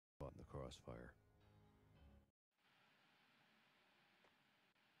crossfire.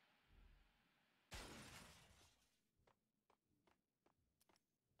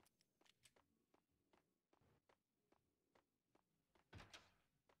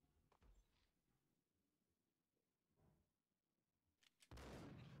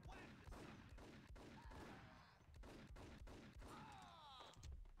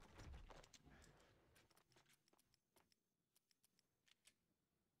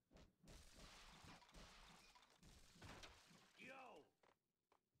 Yo!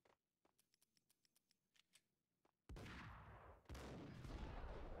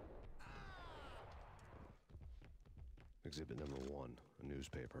 Exhibit number 1, a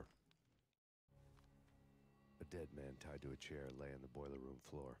newspaper. A dead man tied to a chair lay on the boiler room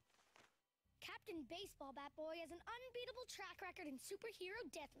floor. Captain Baseball Bat Boy has an unbeatable track record in superhero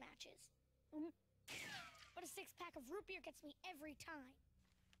death matches. But a 6-pack of root beer gets me every time.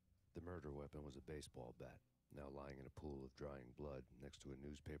 The murder weapon was a baseball bat, now lying in a pool of drying blood next to a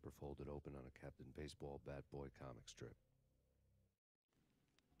newspaper folded open on a Captain Baseball Bat Boy comic strip.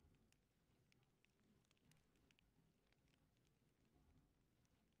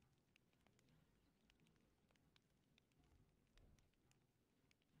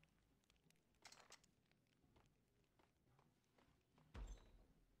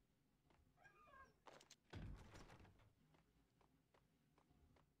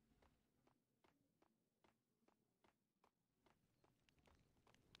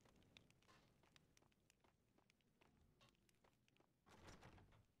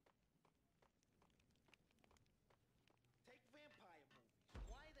 Take vampire movies.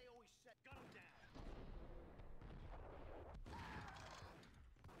 Why are they always set? Gun 'em down.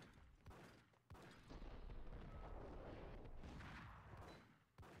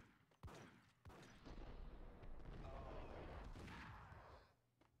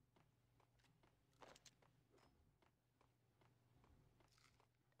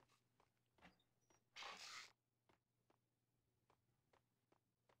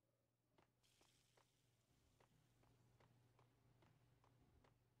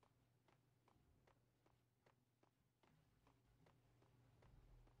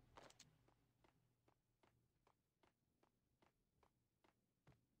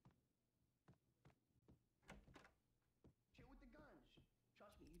 Chill with the guns.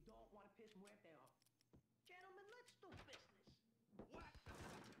 Trust me, you don't want to piss Muerte off. Gentlemen, let's do business. What?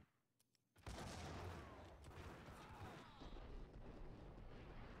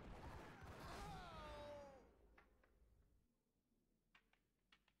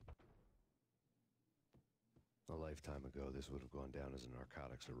 A lifetime ago, this would have gone down as a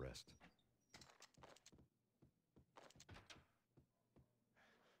narcotics arrest.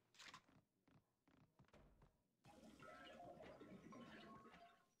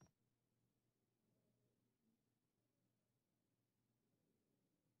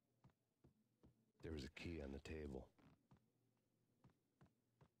 There was a key on the table.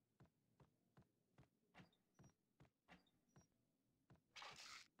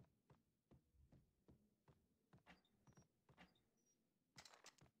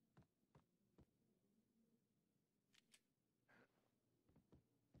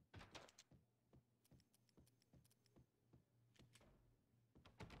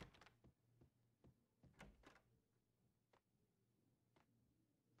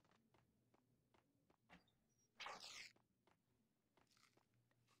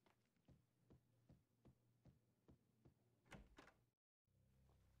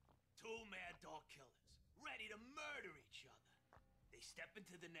 Two mad dog killers, ready to murder each other. They step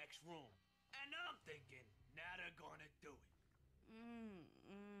into the next room, and I'm thinking, now they're gonna do it.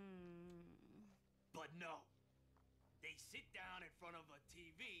 But no. They sit down in front of a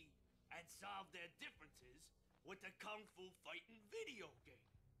TV and solve their differences with the kung fu fighting video game.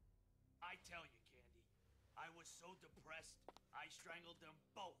 I tell you, Candy, I was so depressed, I strangled them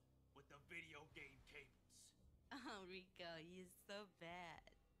both with the video game cables. Oh, Rico, you're so bad.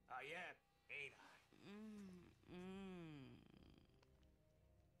 I am, ain't I?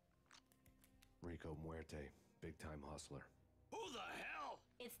 Rico Muerte, big-time hustler. Who the hell?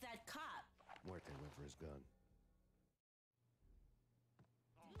 It's that cop. Muerte went for his gun.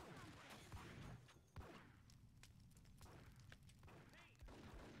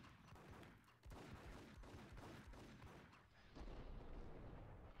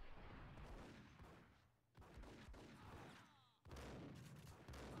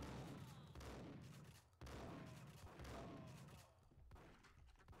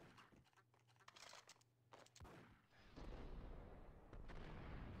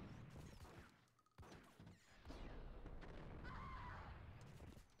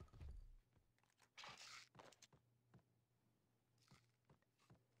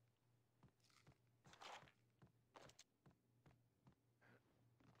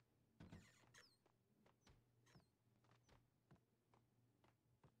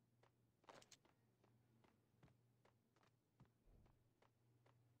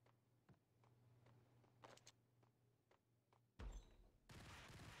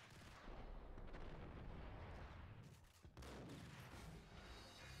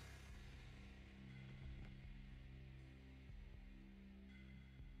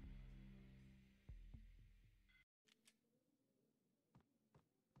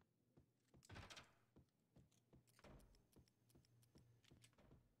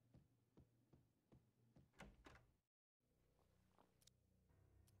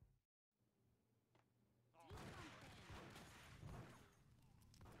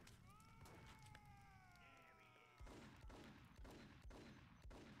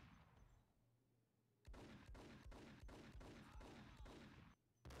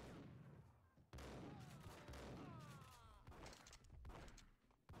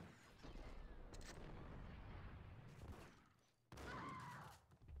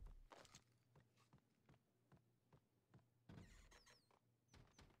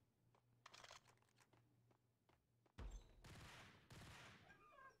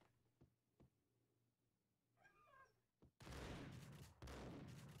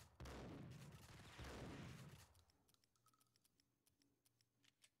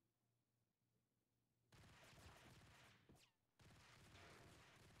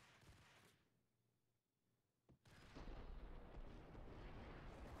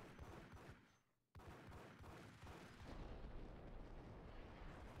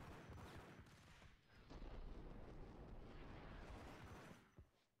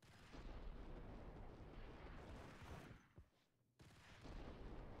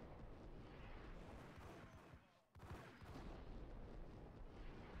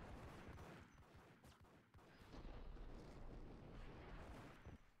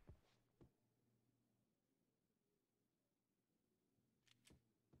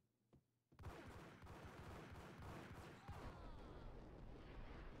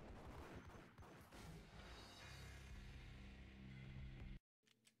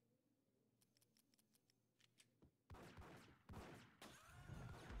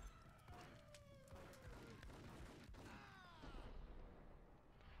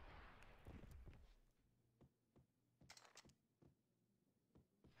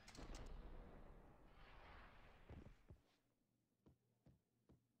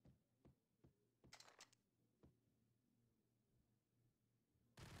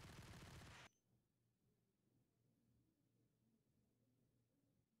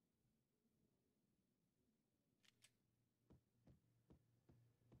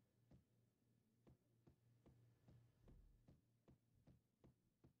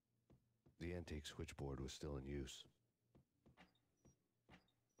 antique switchboard was still in use.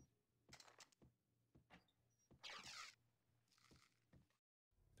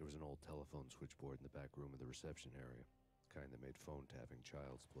 There was an old telephone switchboard in the back room of the reception area, the kind that made phone tapping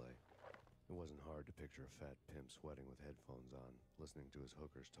child's play. It wasn't hard to picture a fat pimp sweating with headphones on, listening to his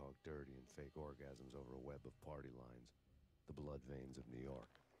hookers talk dirty and fake orgasms over a web of party lines, the blood veins of New York.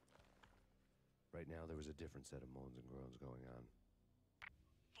 Right now, there was a different set of moans and groans going on.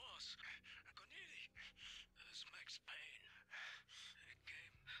 Boss, Corneli, this is Max Payne. He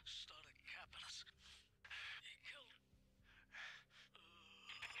came, started capping us. He killed...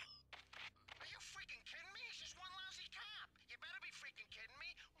 Are you freaking kidding me? He's just one lousy cop. You better be freaking kidding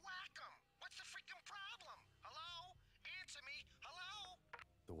me. Whack him. What's the freaking problem? Hello? Answer me. Hello?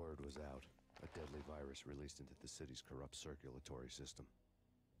 The word was out. A deadly virus released into the city's corrupt circulatory system.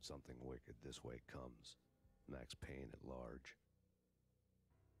 Something wicked this way comes. Max Payne at large.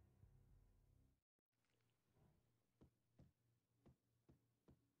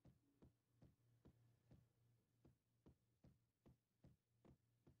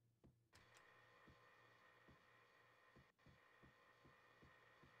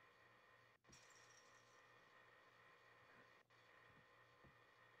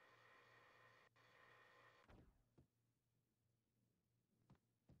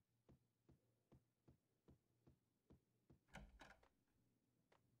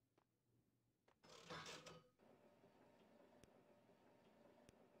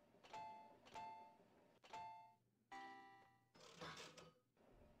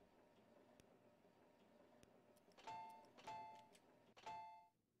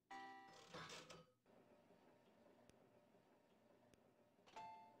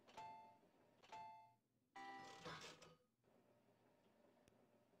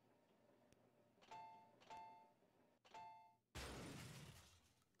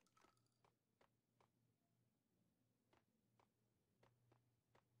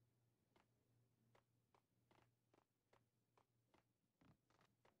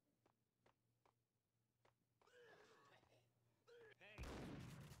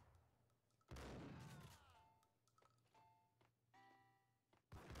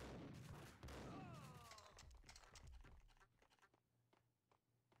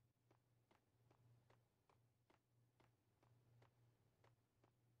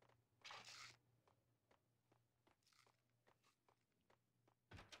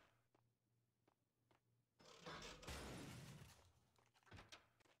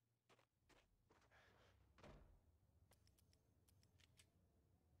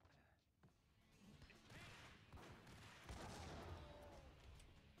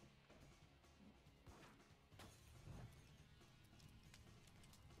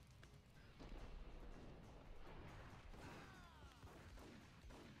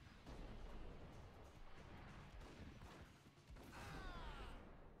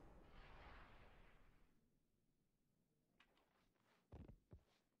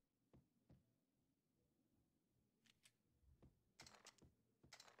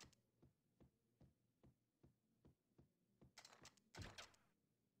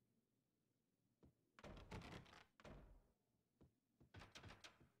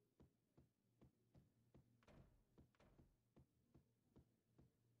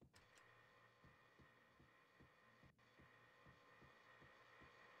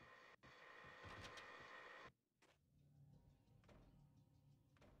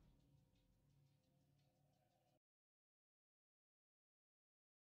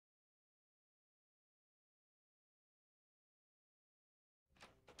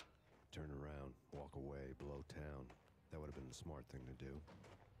 Turn around, walk away, blow town. That would have been the smart thing to do.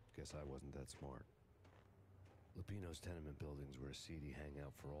 Guess I wasn't that smart. Lupino's tenement buildings were a seedy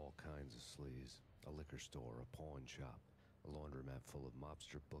hangout for all kinds of sleaze. A liquor store, a pawn shop, a laundromat full of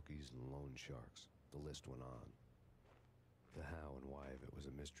mobster bookies and loan sharks. The list went on. The how and why of it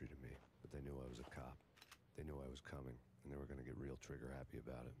was a mystery to me, but they knew I was a cop. They knew I was coming, and they were going to get real trigger-happy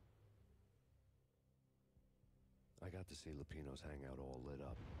about it. I got to see Lupino's hangout all lit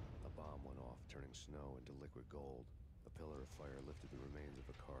up. A bomb went off, turning snow into liquid gold. A pillar of fire lifted the remains of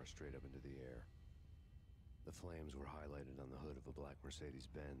a car straight up into the air. The flames were highlighted on the hood of a black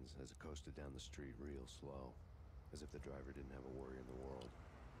Mercedes-Benz as it coasted down the street real slow, as if the driver didn't have a worry in the world.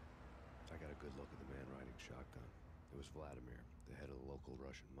 I got a good look at the man riding shotgun. It was Vladimir, the head of the local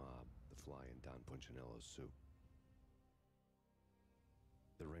Russian mob, the fly in Don Punchinello's soup.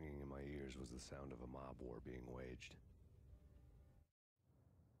 The ringing in my ears was the sound of a mob war being waged.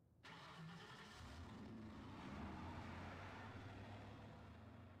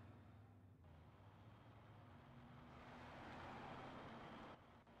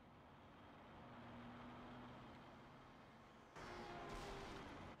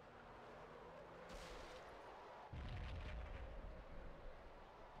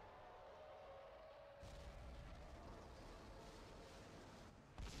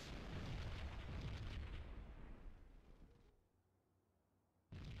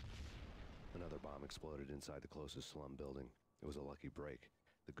 exploded inside the closest slum building. It was a lucky break.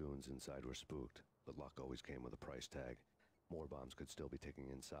 The goons inside were spooked, but luck always came with a price tag. More bombs could still be ticking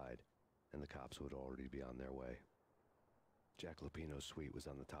inside, and the cops would already be on their way. Jack Lupino's suite was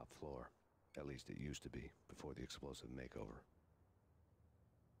on the top floor. At least it used to be, before the explosive makeover.